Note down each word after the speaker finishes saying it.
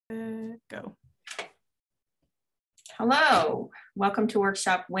Go. Hello, welcome to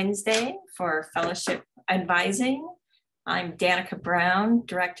Workshop Wednesday for Fellowship Advising. I'm Danica Brown,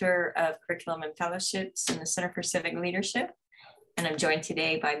 Director of Curriculum and Fellowships in the Center for Civic Leadership, and I'm joined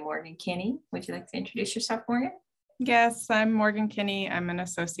today by Morgan Kinney. Would you like to introduce yourself, Morgan? Yes, I'm Morgan Kinney. I'm an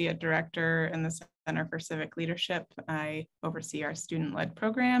Associate Director in the Center for Civic Leadership. I oversee our student-led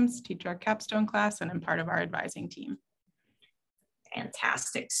programs, teach our capstone class, and I'm part of our advising team.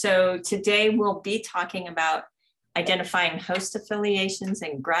 Fantastic. So today we'll be talking about identifying host affiliations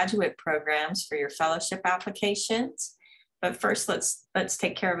and graduate programs for your fellowship applications. But first, let's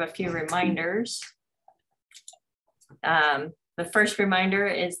take care of a few reminders. The first reminder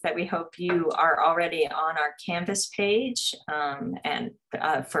is that we hope you are already on our Canvas page and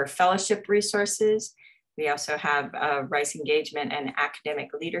for fellowship resources. We also have a Rice Engagement and Academic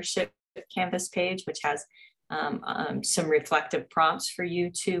Leadership Canvas page, which has some reflective prompts for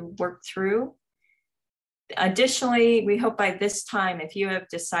you to work through. Additionally, we hope by this time, if you have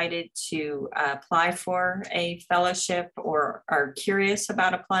decided to apply for a fellowship or are curious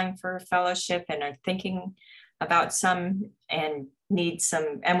about applying for a fellowship and are thinking about some and need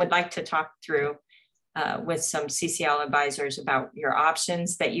some and would like to talk through with some CCL advisors about your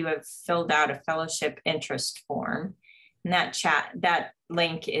options, that you have filled out a fellowship interest form. And that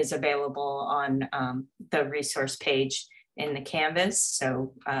link is available on the resource page in the Canvas.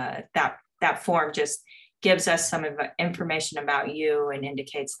 So that form just gives us some information about you and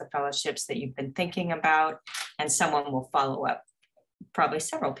indicates the fellowships that you've been thinking about, and someone will follow up. Probably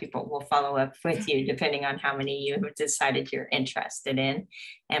several people will follow up with you depending on how many you have decided you're interested in,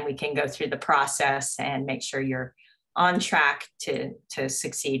 and we can go through the process and make sure you're on track to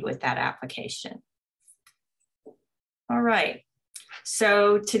succeed with that application. All right,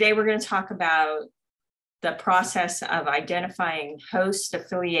 so today we're going to talk about the process of identifying host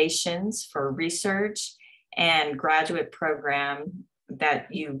affiliations for research and graduate program that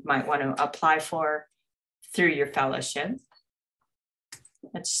you might want to apply for through your fellowship.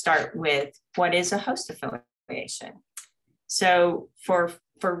 Let's start with, what is a host affiliation? So for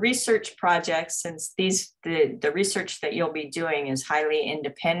research projects, since the research that you'll be doing is highly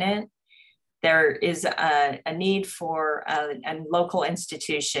independent, there is a need for a local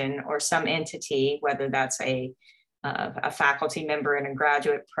institution or some entity, whether that's a faculty member in a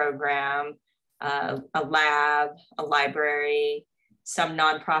graduate program, a lab, a library, some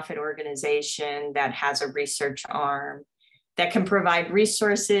nonprofit organization that has a research arm that can provide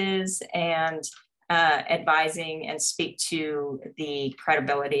resources and advising and speak to the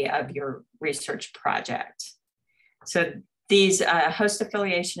credibility of your research project. So these host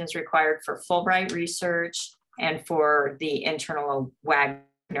affiliation is required for Fulbright research and for the internal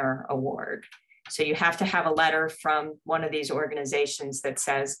Wagner Award. So you have to have a letter from one of these organizations that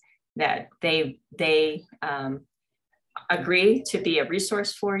says that they agree to be a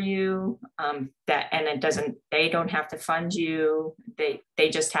resource for you, they don't have to fund you. They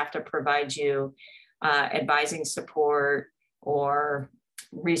just have to provide you advising support or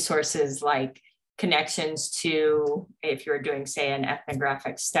resources like connections to, if you're doing, say, an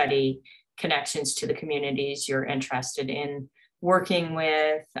ethnographic study, connections to the communities you're interested in working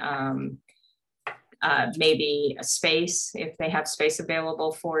with, maybe a space, if they have space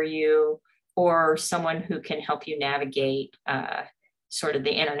available for you, or someone who can help you navigate sort of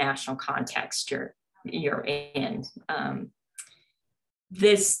the international context you're in.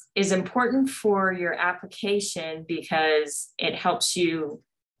 This is important for your application because it helps you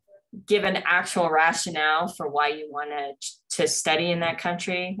give an actual rationale for why you want to study in that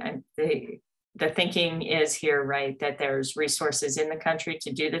country. And the thinking is here, right, that there's resources in the country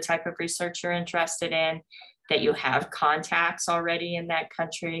to do the type of research you're interested in, that you have contacts already in that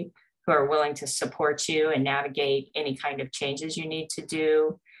country who are willing to support you and navigate any kind of changes you need to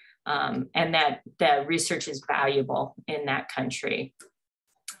do, and that the research is valuable in that country.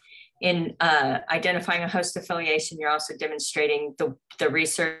 In identifying a host affiliation, you're also demonstrating the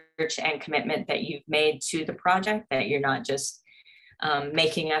research and commitment that you've made to the project, that you're not just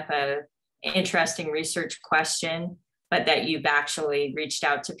making up an interesting research question, but that you've actually reached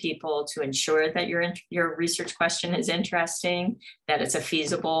out to people to ensure that your research question is interesting, that it's a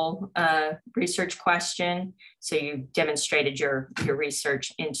feasible research question. So you demonstrated your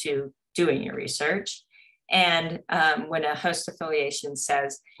research into doing your research. And when a host affiliation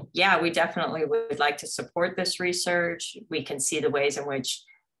says, yeah, we definitely would like to support this research, we can see the ways in which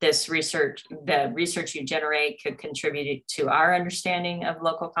this research, the research you generate, could contribute to our understanding of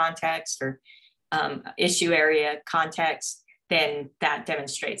local context or issue area context, then that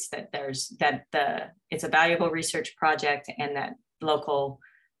demonstrates that it's a valuable research project and that local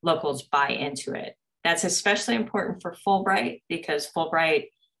locals buy into it. That's especially important for Fulbright because Fulbright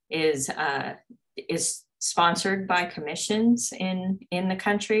is sponsored by commissions in the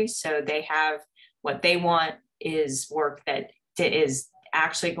country. So they have, what they want is work that is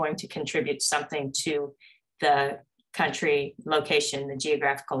actually going to contribute something to the country location, the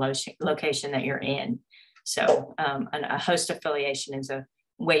geographical location that you're in. So a host affiliation is a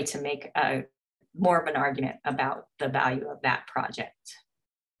way to make more of an argument about the value of that project.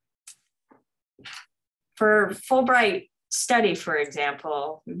 For Fulbright study, for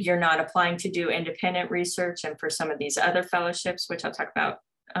example, you're not applying to do independent research, and for some of these other fellowships, which I'll talk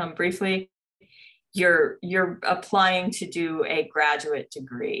about briefly, you're applying to do a graduate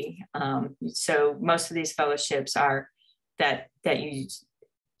degree. So most of these fellowships are that you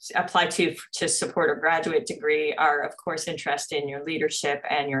apply to support a graduate degree are of course interested in your leadership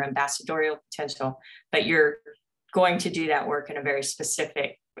and your ambassadorial potential, but you're going to do that work in a very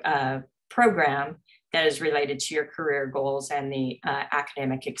specific program that is related to your career goals and the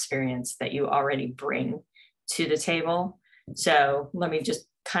academic experience that you already bring to the table. So let me just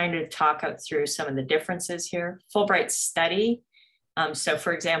kind of talk through some of the differences here. Fulbright study. So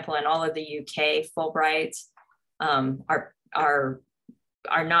for example, in all of the UK, Fulbrights are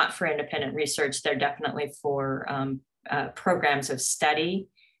not for independent research. They're definitely for programs of study.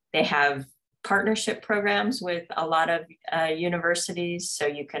 They have partnership programs with a lot of universities. So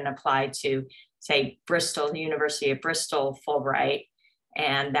you can apply to, say, Bristol, the University of Bristol Fulbright,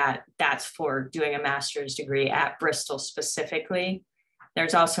 and that's for doing a master's degree at Bristol specifically.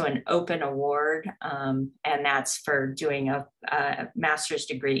 There's also an open award, and that's for doing a master's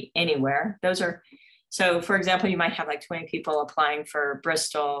degree anywhere. Those are, so for example, you might have like 20 people applying for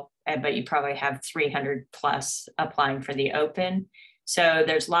Bristol, but you probably have 300 plus applying for the open. So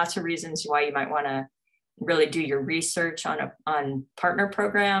there's lots of reasons why you might want to really do your research on partner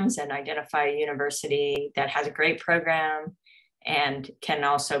programs and identify a university that has a great program and can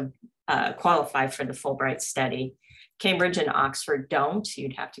also qualify for the Fulbright study. Cambridge and Oxford don't.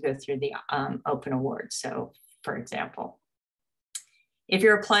 You'd have to go through the open award. So for example, if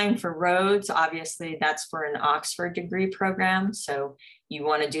you're applying for Rhodes, obviously that's for an Oxford degree program. So you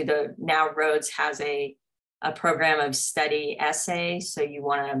want to do now Rhodes has a program of study essay. So you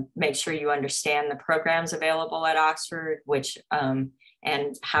want to make sure you understand the programs available at Oxford, which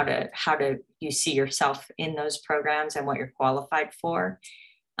and how to you see yourself in those programs and what you're qualified for.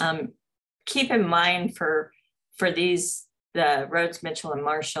 Keep in mind for these, the Rhodes, Mitchell, and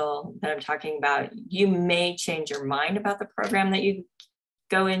Marshall that I'm talking about, you may change your mind about the program that you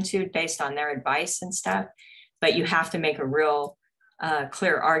go into based on their advice and stuff, but you have to make a real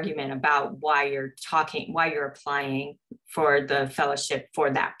clear argument about why you're applying for the fellowship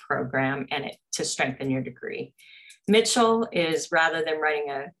for that program and to strengthen your degree. Mitchell is, rather than writing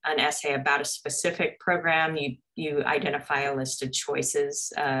an essay about a specific program, you identify a list of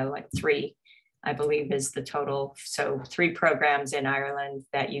choices, like 3, I believe is the total. So 3 programs in Ireland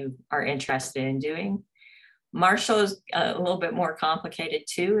that you are interested in doing. Marshall is a little bit more complicated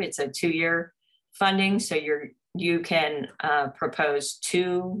too. It's a 2-year funding. So you can propose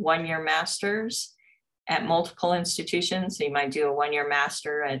 2 one-year masters at multiple institutions. So you might do a 1-year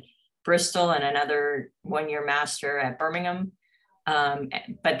master at Bristol and another 1-year master at Birmingham.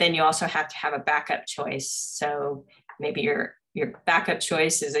 But then you also have to have a backup choice. So maybe your backup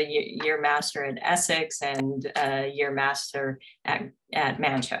choice is a year master at Essex and a year master at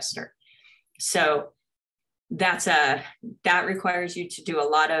Manchester. So that requires you to do a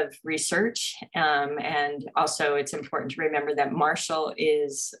lot of research. And also it's important to remember that Marshall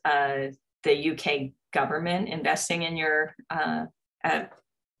is the UK government investing in your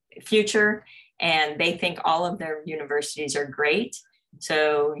future, and they think all of their universities are great.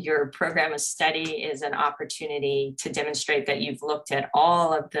 So your program of study is an opportunity to demonstrate that you've looked at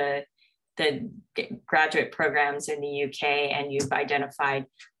all of the graduate programs in the UK and you've identified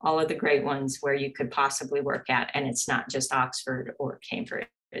all of the great ones where you could possibly work at. And it's not just Oxford or Cambridge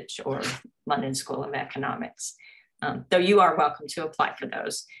or London School of Economics, though you are welcome to apply for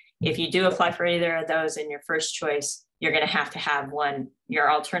those. If you do apply for either of those in your first choice, you're going to have one.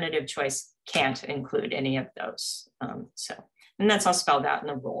 Your alternative choice can't include any of those. And that's all spelled out in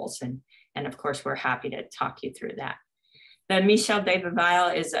the rules. And of course, we're happy to talk you through that. The Michel de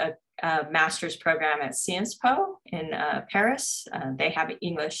Vivaille is a master's program at Sciences Po in Paris. They have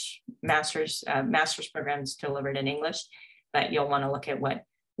English master's programs delivered in English, but you'll want to look at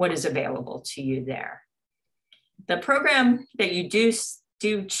what is available to you there. The program that you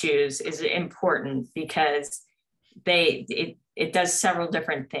do choose is important because it does several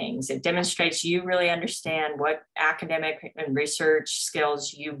different things. It demonstrates you really understand what academic and research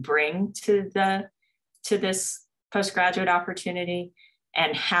skills you bring to this postgraduate opportunity,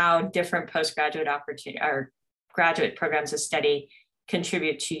 and how different postgraduate opportunity or graduate programs of study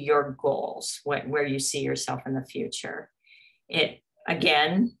contribute to your goals, where you see yourself in the future. It,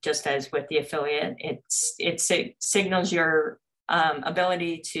 again, just as with the affiliate, it signals your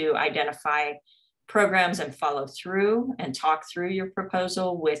ability to identify programs and follow through and talk through your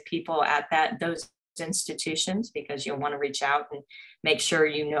proposal with people at those institutions, because you'll want to reach out and make sure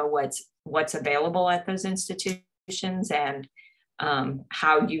you know what's available at those institutions, and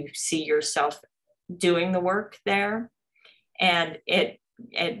how you see yourself doing the work there. And it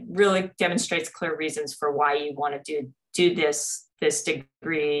really demonstrates clear reasons for why you want to do this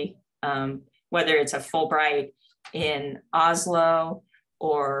degree, whether it's a Fulbright in Oslo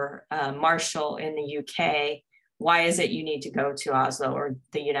or Marshall in the UK. Why is it you need to go to Oslo or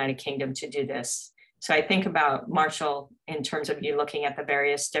the United Kingdom to do this? So I think about Marshall in terms of you looking at the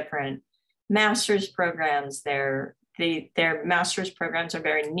various different master's programs. Their master's programs are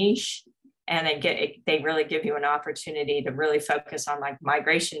very niche, and they really give you an opportunity to really focus on like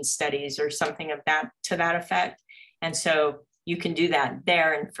migration studies or something of to that effect. And so you can do that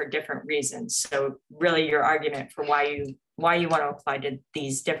there and for different reasons. So really your argument for why you want to apply to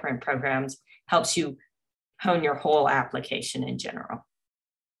these different programs helps you hone your whole application in general.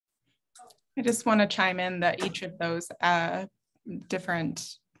 I just want to chime in that each of those different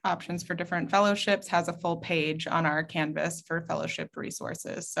options for different fellowships has a full page on our Canvas for fellowship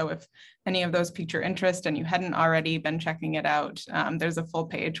resources. So if any of those pique your interest and you hadn't already been checking it out, there's a full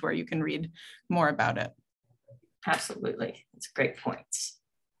page where you can read more about it. Absolutely. That's a great point.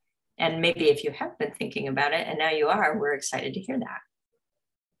 And maybe if you have been thinking about it and now you are, we're excited to hear that.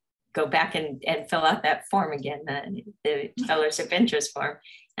 Go back and fill out that form again, the fellowship interest form,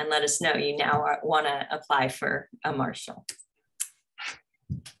 and let us know you now want to apply for a Marshall.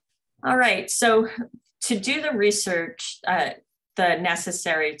 All right, so to do the research, the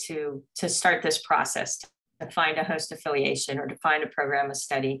necessary to start this process, to find a host affiliation or to find a program of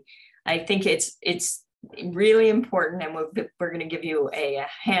study, I think it's really important, and we're going to give you a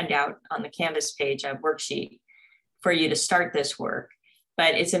handout on the Canvas page, a worksheet for you to start this work.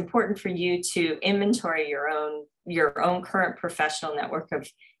 But it's important for you to inventory your own current professional network of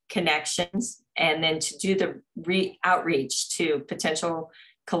connections, and then to do the outreach to potential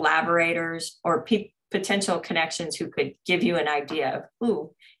collaborators or potential connections who could give you an idea of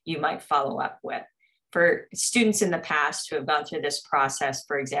who you might follow up with. For students in the past who have gone through this process,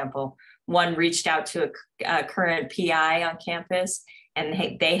 for example, one reached out to a current PI on campus,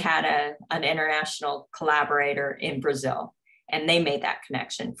 and they had an international collaborator in Brazil, and they made that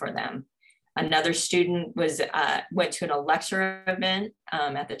connection for them. Another student went to a lecture event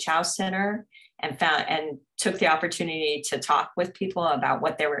at the Chow Center and took the opportunity to talk with people about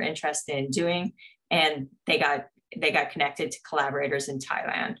what they were interested in doing, and they got connected to collaborators in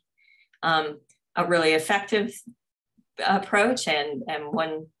Thailand. A really effective approach, and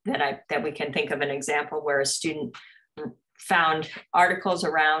one that we can think of an example where a student found articles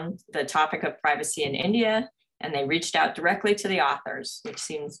around the topic of privacy in India, and they reached out directly to the authors, which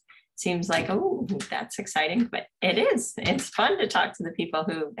seems like, oh, that's exciting, but it is. It's fun to talk to the people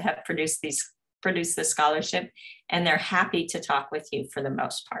who have produced the scholarship, and they're happy to talk with you for the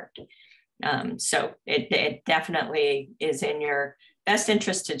most part. So it definitely is in your best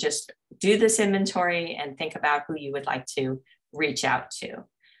interest to just do this inventory and think about who you would like to reach out to,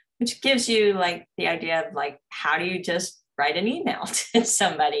 which gives you like the idea of like, how do you just write an email to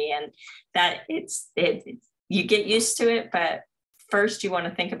somebody? And that you get used to it, but first you want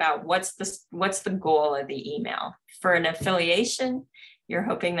to think about what's the goal of the email. For an affiliation, you're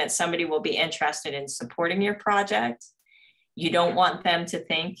hoping that somebody will be interested in supporting your project. You don't want them to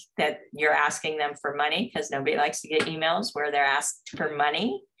think that you're asking them for money, because nobody likes to get emails where they're asked for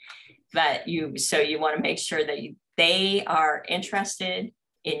money. But you want to make sure that they are interested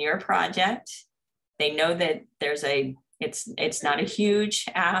in your project. They know that it's not a huge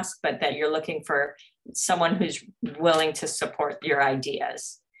ask, but that you're looking for someone who's willing to support your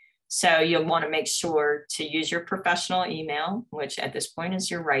ideas. So you'll want to make sure to use your professional email, which at this point is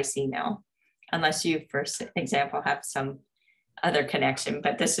your Rice email, unless you, for example, have some other connection,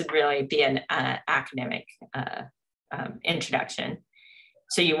 but this would really be an academic introduction.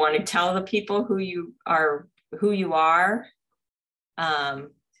 So you want to tell the people who you are,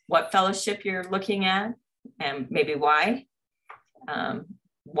 what fellowship you're looking at, and maybe why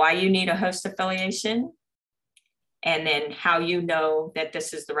you need a host affiliation, and then how you know that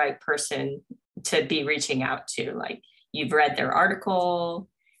this is the right person to be reaching out to. Like, you've read their article,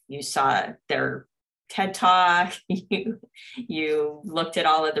 you saw their TED Talk, you looked at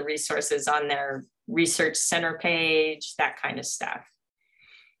all of the resources on their research center page, that kind of stuff.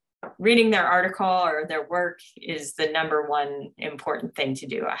 Reading their article or their work is the number one important thing to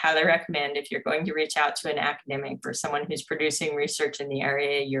do. I highly recommend, if you're going to reach out to an academic or someone who's producing research in the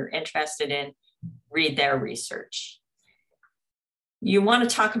area you're interested in, read their research. You want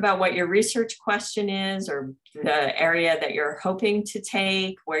to talk about what your research question is, or the area that you're hoping to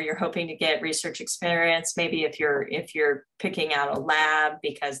take, where you're hoping to get research experience. Maybe if you're picking out a lab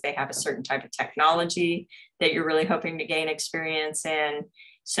because they have a certain type of technology that you're really hoping to gain experience in.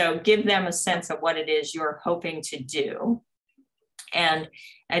 So give them a sense of what it is you're hoping to do. And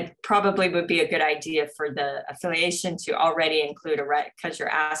it probably would be a good idea for the affiliation to already include because you're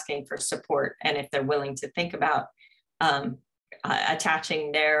asking for support. And if they're willing to think about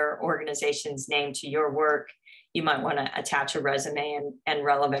attaching their organization's name to your work, you might want to attach a resume and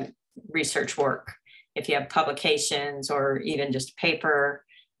relevant research work. If you have publications or even just paper,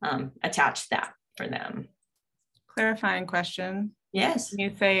 attach that for them. Clarifying question. Yes. When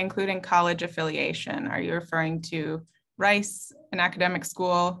you say including college affiliation, are you referring to Rice, an academic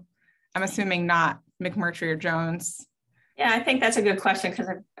school? I'm assuming not McMurtry or Jones. Yeah, I think that's a good question, because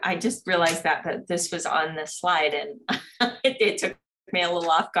I just realized that this was on the slide, and it took me a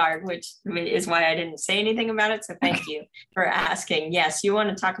little off guard, which is why I didn't say anything about it. So thank you for asking. Yes, you want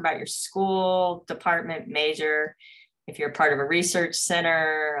to talk about your school, department, major. If you're part of a research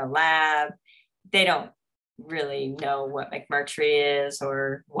center, a lab, they don't really know what McMurtry is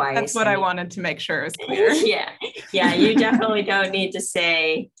or why. That's what I wanted to make sure is clear. Yeah, you definitely don't need to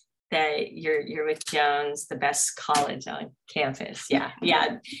say that you're with Jones, the best college on campus. Yeah.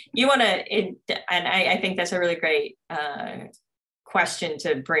 You want to, and I think that's a really great question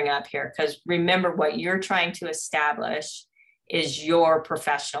to bring up here, because remember, what you're trying to establish is your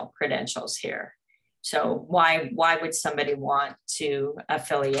professional credentials here. So why would somebody want to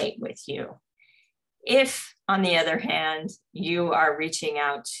affiliate with you? If, on the other hand, you are reaching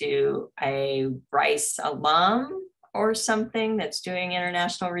out to a Rice alum or something that's doing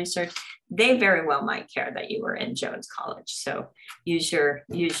international research, they very well might care that you were in Jones College. So use your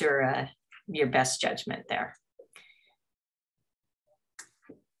best judgment there.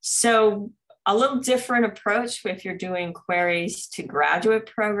 So a little different approach if you're doing queries to graduate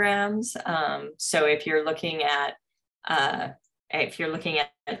programs. So if you're looking at a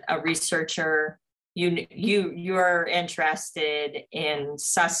researcher, you're interested in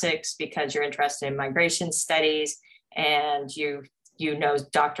Sussex because you're interested in migration studies, and you know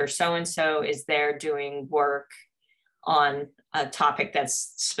Dr. So-and-so is there doing work on a topic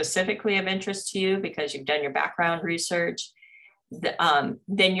that's specifically of interest to you because you've done your background research,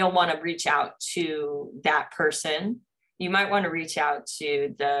 then you'll want to reach out to that person. You might want to reach out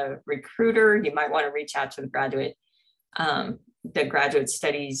to the recruiter. You might want to reach out to the graduate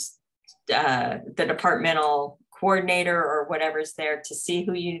studies, the departmental coordinator or whatever's there, to see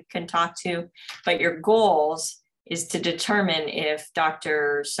who you can talk to. But your goals is to determine if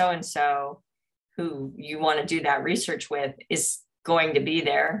Dr. So-and-so, who you want to do that research with, is going to be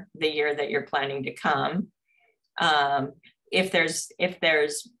there the year that you're planning to come. If there's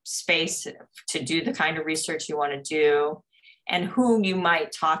space to do the kind of research you want to do, and who you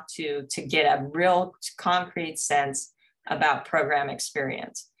might talk to get a real concrete sense about program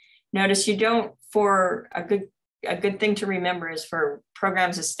experience. Notice you don't, for a good thing to remember is for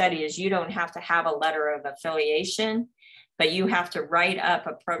programs of study is you don't have to have a letter of affiliation, but you have to write up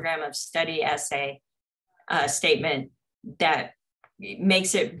a program of study essay statement that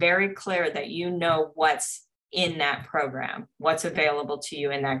makes it very clear that you know what's in that program, what's available to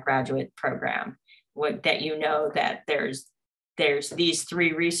you in that graduate program, that you know that there's these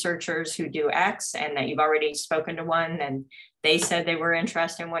 3 researchers who do X, and that you've already spoken to one and they said they were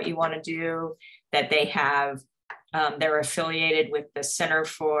interested in what you want to do, that they have, they're affiliated with the Center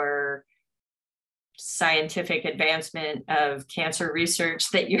for Scientific Advancement of Cancer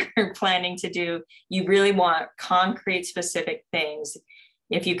Research that you're planning to do. You really want concrete, specific things.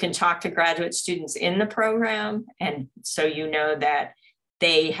 If you can talk to graduate students in the program, and so you know that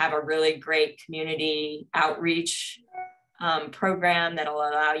they have a really great community outreach program that'll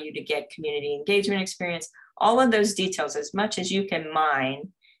allow you to get community engagement experience, all of those details, as much as you can mine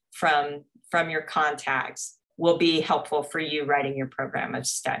from your contacts, will be helpful for you writing your program of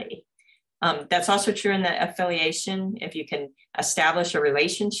study. That's also true in the affiliation. If you can establish a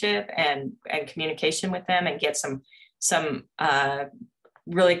relationship and communication with them and get some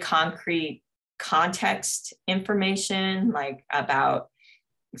really concrete context information, like about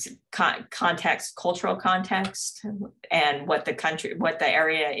context, cultural context, and what the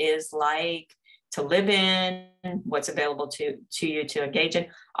area is like to live in, what's available to you to engage in.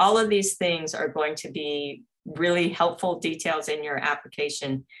 All of these things are going to be really helpful details in your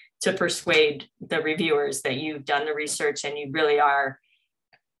application to persuade the reviewers that you've done the research and you really are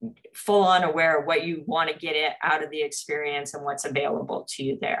full on aware of what you want to get out of the experience and what's available to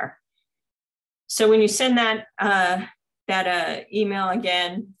you there. So when you send that email,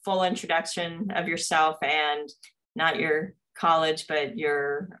 again, full introduction of yourself and not your college, but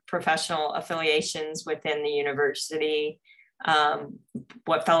your professional affiliations within the university,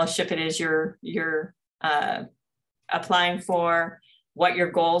 what fellowship it is you're applying for, what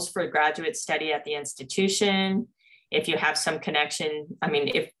your goals for graduate study at the institution, if you have some connection. I mean,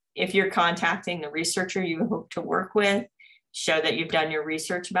 if you're contacting the researcher you hope to work with, show that you've done your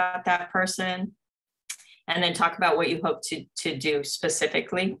research about that person, and then talk about what you hope to do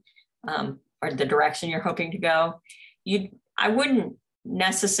specifically, or the direction you're hoping to go. I wouldn't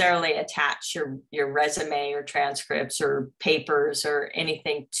necessarily attach your resume or transcripts or papers or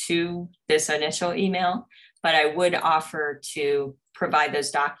anything to this initial email, but I would offer to provide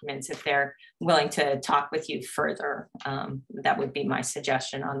those documents if they're willing to talk with you further. That would be my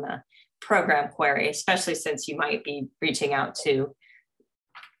suggestion on the program query, especially since you might be reaching out to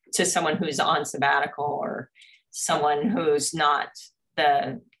someone who's on sabbatical or someone who's not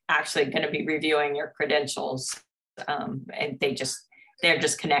actually going to be reviewing your credentials, and they're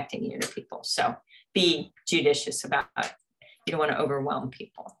just connecting you to people. So be judicious about it. You don't want to overwhelm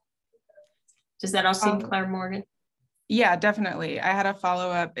people. Does that all seem clear, Morgan? Yeah, definitely. I had a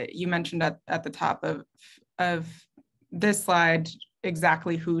follow-up. You mentioned at the top of this slide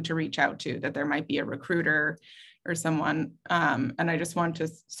exactly who to reach out to, that there might be a recruiter or someone. And I just want to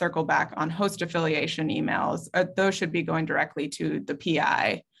circle back on host affiliation emails. Those should be going directly to the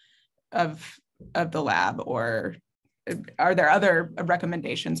PI of the lab, or are there other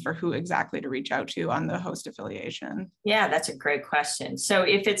recommendations for who exactly to reach out to on the host affiliation? Yeah, that's a great question. So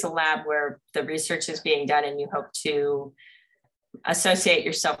if it's a lab where the research is being done and you hope to associate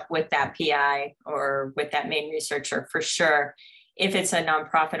yourself with that PI or with that main researcher, for sure. If it's a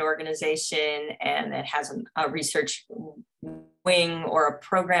nonprofit organization and it has a research wing or a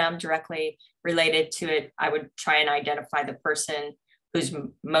program directly related to it, I would try and identify the person who's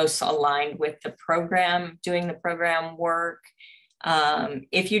most aligned with the program, doing the program work.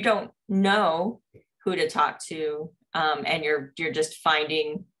 If you don't know who to talk to, and you're just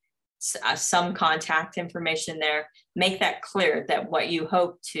finding some contact information there, make that clear that what you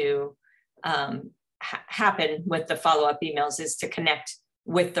hope to happen with the follow-up emails is to connect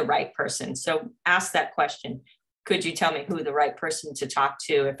with the right person. So ask that question. Could you tell me who the right person to talk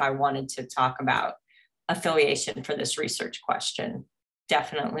to if I wanted to talk about affiliation for this research question?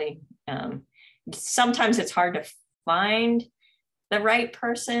 Definitely. Sometimes it's hard to find the right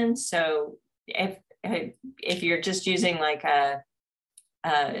person. So if you're just using like a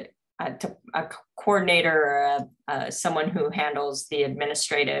coordinator or someone who handles the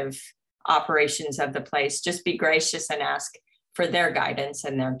administrative operations of the place, just be gracious and ask for their guidance,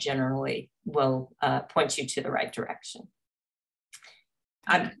 and they generally will point you to the right direction.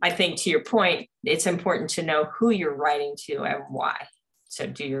 I think, to your point, it's important to know who you're writing to and why. So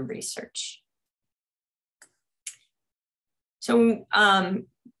do your research. So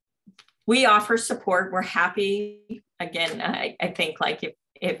we offer support. We're happy. Again, I think like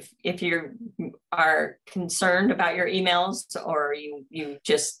if you are concerned about your emails, or you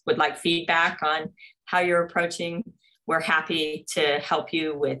just would like feedback on how you're approaching, we're happy to help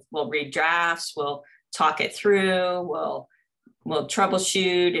you with, we'll read drafts, we'll talk it through, we'll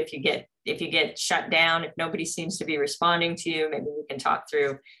troubleshoot. If you get shut down, if nobody seems to be responding to you, maybe we can talk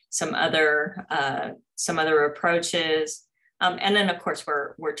through some other approaches. And then of course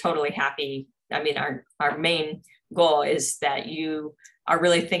we're totally happy. I mean, our main goal is that you are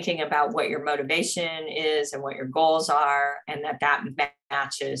really thinking about what your motivation is and what your goals are, and that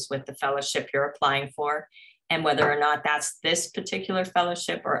matches with the fellowship you're applying for, and whether or not that's this particular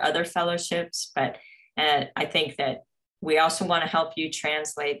fellowship or other fellowships. But I think that we also want to help you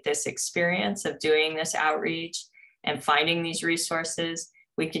translate this experience of doing this outreach and finding these resources.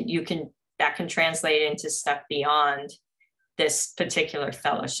 That can translate into stuff beyond this particular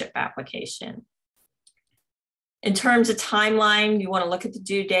fellowship application. In terms of timeline, you want to look at the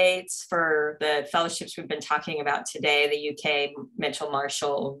due dates for the fellowships we've been talking about today, the UK, Mitchell,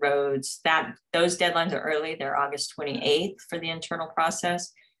 Marshall, Rhodes. Those deadlines are early. They're August 28th for the internal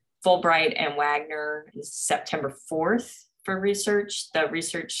process. Fulbright and Wagner is September 4th for research. The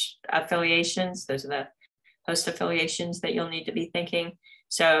research affiliations, those are the host affiliations that you'll need to be thinking.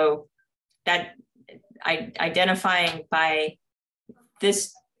 So that identifying by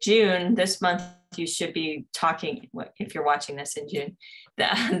this June, this month, you should be talking, if you're watching this in June,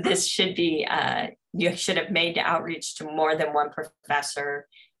 this should be, you should have made outreach to more than one professor,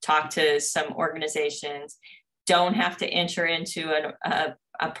 talk to some organizations, don't have to enter into a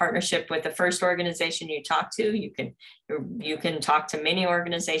partnership with the first organization you talk to. You can talk to many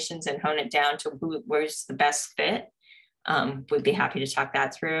organizations and hone it down to where's the best fit. We'd be happy to talk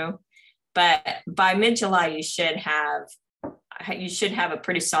that through. But by mid-July, you should have a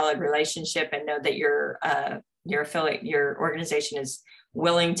pretty solid relationship and know that your affiliate, your organization is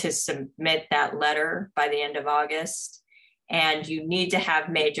willing to submit that letter by the end of August. And you need to have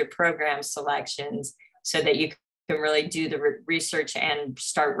major program selections so that you can really do the research and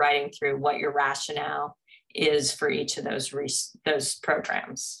start writing through what your rationale is for each of those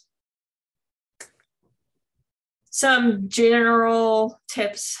programs. Some general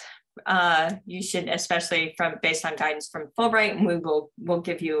tips you should, especially based on guidance from Fulbright, and we'll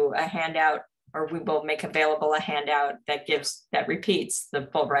give you a handout, or we will make available a handout that repeats the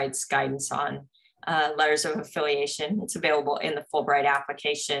Fulbright's guidance on letters of affiliation. It's available in the Fulbright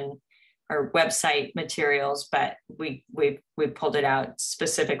application or website materials, but we pulled it out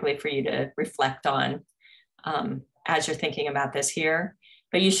specifically for you to reflect on as you're thinking about this here.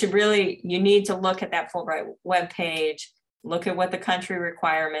 But you need to look at that Fulbright webpage, look at what the country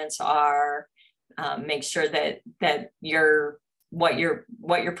requirements are, make sure that what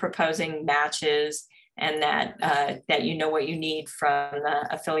you're proposing matches, and that you know what you need from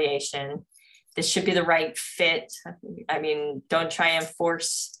the affiliation. This should be the right fit. I mean, don't try and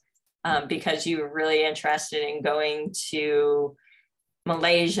force because you're really interested in going to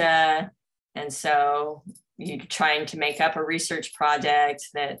Malaysia, and so you're trying to make up a research project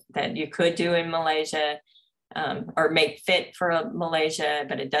that you could do in Malaysia. Or make fit for Malaysia,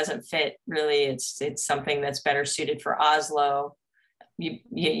 but it doesn't fit really. It's something that's better suited for Oslo. You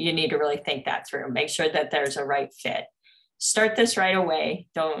need to really think that through. Make sure that there's a right fit. Start this right away.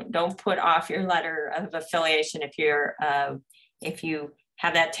 Don't put off your letter of affiliation if you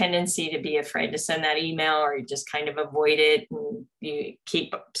have that tendency to be afraid to send that email, or you just kind of avoid it and you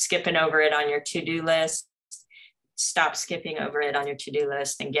keep skipping over it on your to-do list. Stop skipping over it on your to-do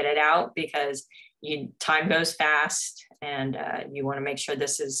list and get it out, because time goes fast, and you want to make sure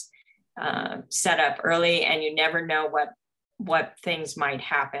this is set up early, and you never know what things might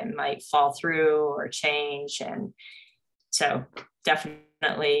fall through or change. And so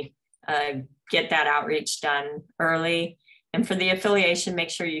definitely get that outreach done early. And for the affiliation, make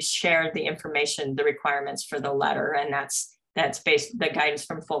sure you share the information, the requirements for the letter, and that's based, the guidance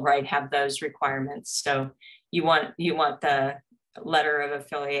from Fulbright have those requirements. So you want the letter of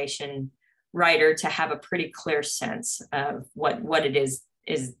affiliation writer to have a pretty clear sense of what it is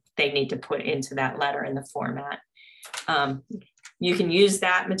they need to put into that letter in the format. You can use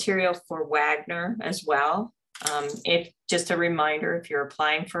that material for Wagner as well. Just a reminder, if you're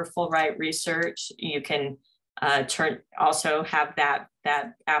applying for Fulbright research, you can also have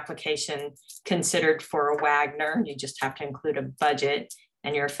that application considered for a Wagner. You just have to include a budget,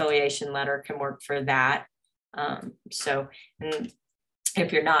 and your affiliation letter can work for that. And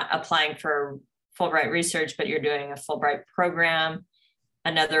if you're not applying for Fulbright research, but you're doing a Fulbright program,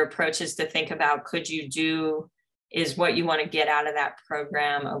 another approach is to think about, is what you want to get out of that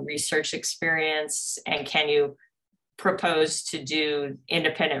program a research experience, and can you propose to do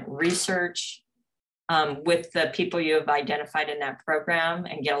independent research with the people you have identified in that program,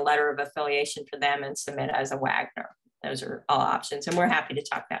 and get a letter of affiliation for them and submit as a Wagner. Those are all options, and we're happy to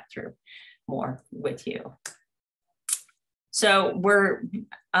talk that through more with you. So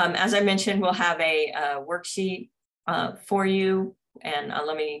as I mentioned, we'll have a worksheet for you, and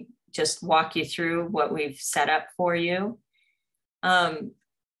let me just walk you through what we've set up for you.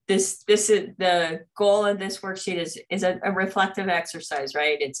 This is the goal of this worksheet is a reflective exercise,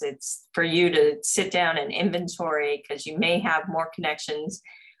 right? It's for you to sit down and inventory, because you may have more connections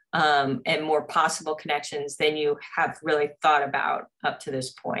and more possible connections than you have really thought about up to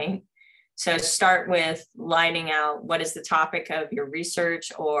this point. So start with lining out what is the topic of your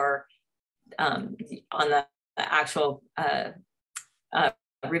research, or on the actual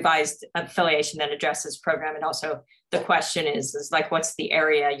revised affiliation that addresses program. And also the question is like, what's the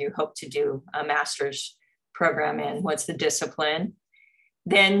area you hope to do a master's program in? What's the discipline?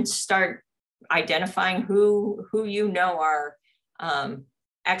 Then start identifying who you know are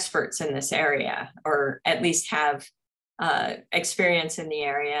experts in this area, or at least have experience in the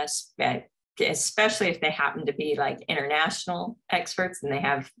area, especially if they happen to be like international experts and they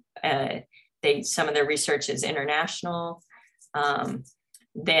have some of their research is international.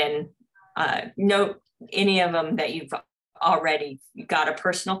 then note any of them that you've already got a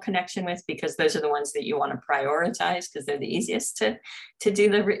personal connection with, because those are the ones that you want to prioritize because they're the easiest to do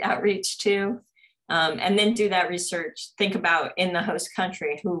the outreach to. And then do that research. Think about in the host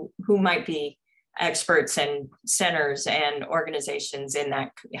country who might be experts and centers and organizations in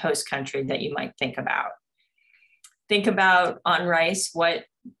that host country that you might think about. Think about on Rice, what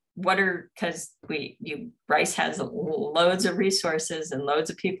are, because Rice has loads of resources and loads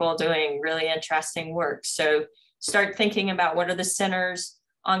of people doing really interesting work. So start thinking about what are the centers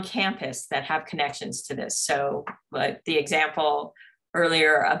on campus that have connections to this. So like the example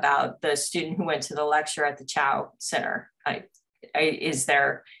earlier about the student who went to the lecture at the Chow Center.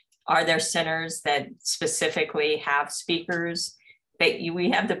 Are there centers that specifically have speakers?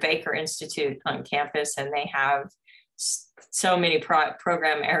 We have the Baker Institute on campus, and they have so many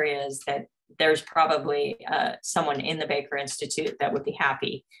program areas that there's probably someone in the Baker Institute that would be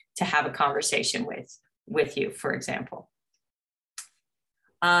happy to have a conversation with you, for example.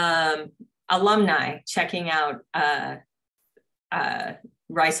 Alumni, checking out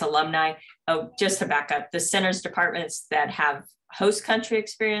Rice alumni. Oh, just to back up, the centers departments that have host country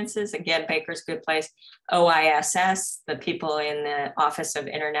experiences, again, Baker's a good place. OISS, the people in the Office of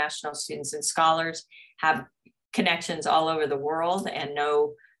International Students and Scholars, have connections all over the world and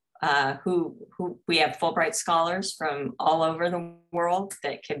know who we have Fulbright scholars from all over the world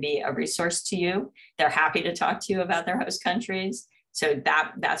that can be a resource to you. They're happy to talk to you about their host countries. So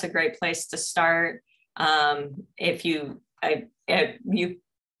that's a great place to start. If a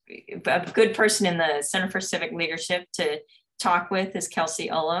good person in the Center for Civic Leadership to talk with is Kelsey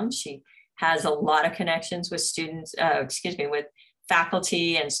Ullum. She has a lot of connections with students, with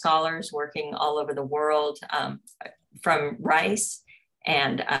faculty and scholars working all over the world from Rice,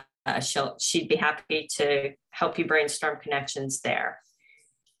 and she'd be happy to help you brainstorm connections there.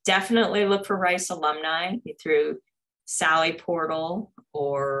 Definitely look for Rice alumni through Sally Portal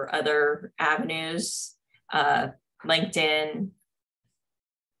or other avenues, LinkedIn.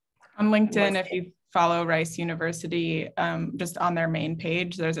 On LinkedIn, if you follow Rice University, just on their main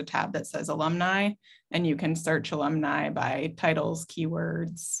page, there's a tab that says alumni, and you can search alumni by titles,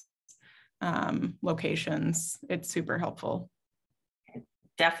 keywords, locations. It's super helpful.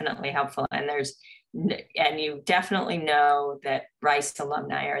 Definitely helpful. And you definitely know that Rice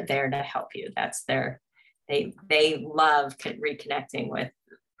alumni are there to help you. That's they love reconnecting with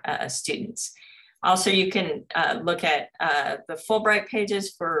students. Also, you can look at the Fulbright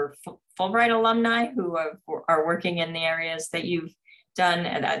pages for Fulbright alumni who are working in the areas that you've done,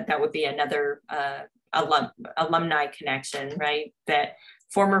 and that would be another alumni connection, right? That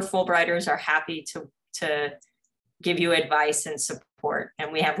former Fulbrighters are happy to give you advice and support,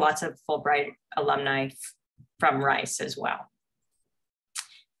 and we have lots of Fulbright alumni from Rice as well.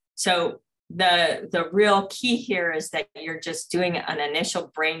 So the real key here is that you're just doing an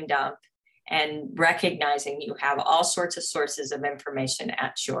initial brain dump and recognizing you have all sorts of sources of information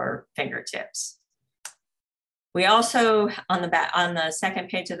at your fingertips. We also, on the second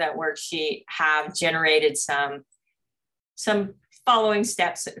page of that worksheet, have generated some following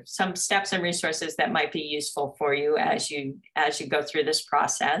steps, some steps and resources that might be useful for you as you go through this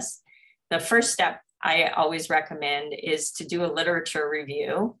process. The first step I always recommend is to do a literature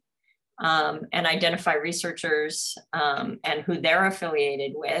review and identify researchers and who they're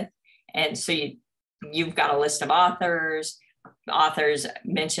affiliated with. And so you've got a list of authors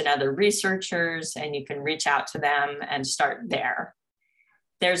mention other researchers, and you can reach out to them and start there.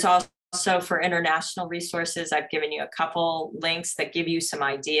 There's also for international resources, I've given you a couple links that give you some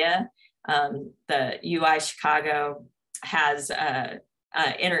idea. The UI Chicago has a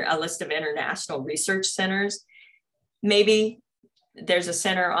list of international research centers. Maybe there's a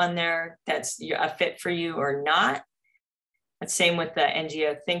center on there that's a fit for you or not. Same with the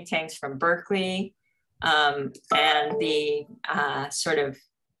NGO think tanks from Berkeley, and the sort of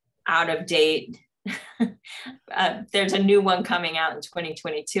out of date. There's a new one coming out in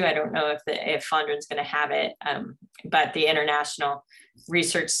 2022. I don't know if Fondren's going to have it, but the International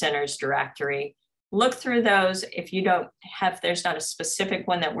Research Centers Directory. Look through those. If you don't have, there's not a specific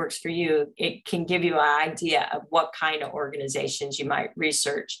one that works for you, it can give you an idea of what kind of organizations you might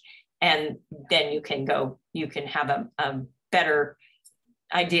research, and then you can have a better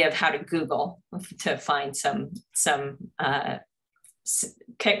idea of how to Google to find some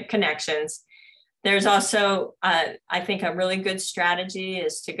connections. There's also, I think a really good strategy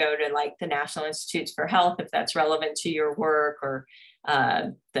is to go to like the National Institutes for Health, if that's relevant to your work, or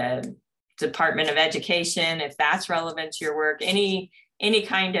the Department of Education, if that's relevant to your work, any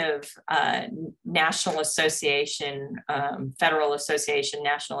kind of national association, federal association,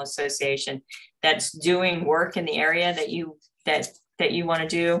 national association that's doing work in the area that you want to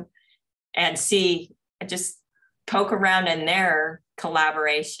do, and just poke around in their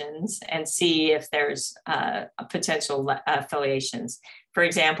collaborations and see if there's a potential affiliations. For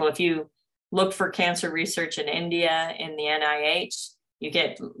example, if you look for cancer research in India in the NIH, you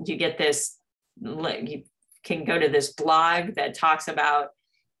get this, you can go to this blog that talks about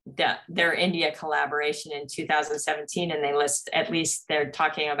their India collaboration in 2017, and they list, at least they're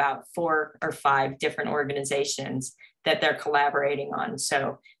talking about 4 or 5 different organizations that they're collaborating on.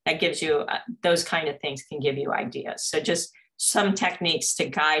 So that gives you, those kind of things can give you ideas. So just some techniques to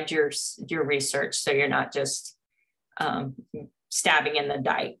guide your research, so you're not just stabbing in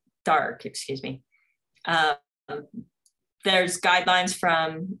the dark, excuse me. There's guidelines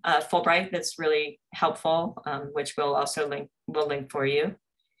from Fulbright that's really helpful, which we'll also link for you.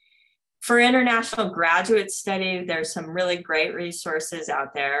 For international graduate study, there's some really great resources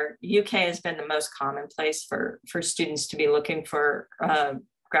out there. UK has been the most common place for students to be looking for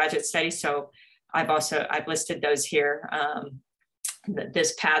graduate study. So I've listed those here.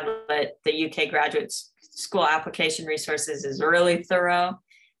 This Padlet, the UK Graduate School Application Resources, is really thorough.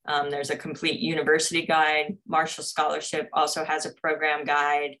 There's a complete university guide. Marshall Scholarship also has a program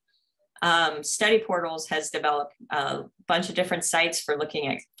guide. Study Portals has developed a bunch of different sites for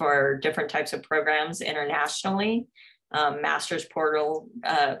looking for different types of programs internationally. Master's Portal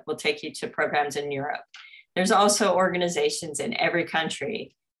will take you to programs in Europe. There's also organizations in every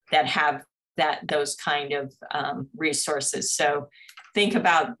country that have those kind of resources. So think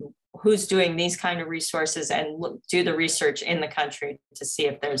about who's doing these kind of resources and do the research in the country to see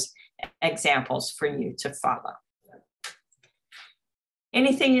if there's examples for you to follow.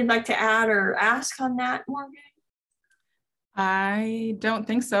 Anything you'd like to add or ask on that, Morgan? I don't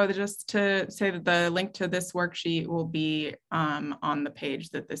think so. Just to say that the link to this worksheet will be on the page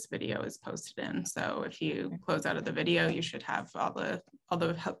that this video is posted in. So if you close out of the video, you should have all the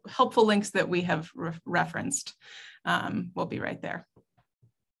helpful links that we have referenced will be right there.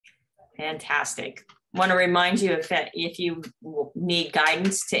 Fantastic. Want to remind you if you need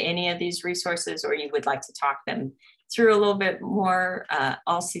guidance to any of these resources, or you would like to talk them through a little bit more, the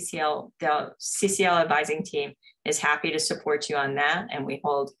CCL advising team is happy to support you on that. And we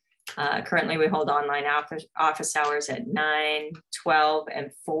hold, currently we hold online office hours at 9, 12,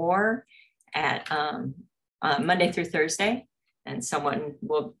 and 4 at Monday through Thursday. And someone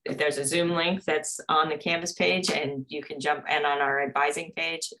will, if there's a Zoom link that's on the Canvas page, and you can jump, and on our advising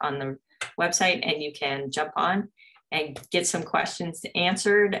page on the website, and you can jump on and get some questions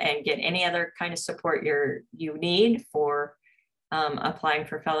answered and get any other kind of support you need for applying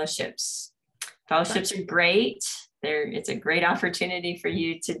for fellowships. Fellowships are great. It's a great opportunity for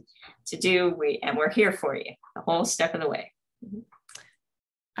you to do, and we're here for you the whole step of the way.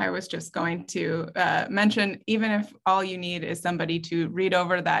 I was just going to mention, even if all you need is somebody to read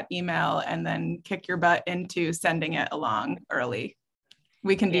over that email and then kick your butt into sending it along early,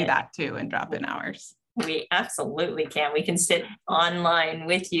 we can do that too and drop in hours. We absolutely can. We can sit online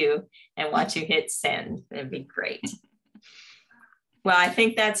with you and watch you hit send. It'd be great. Well, I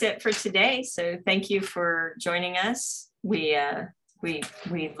think that's it for today. So thank you for joining us. We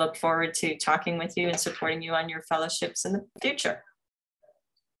look forward to talking with you and supporting you on your fellowships in the future.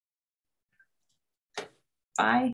 Bye.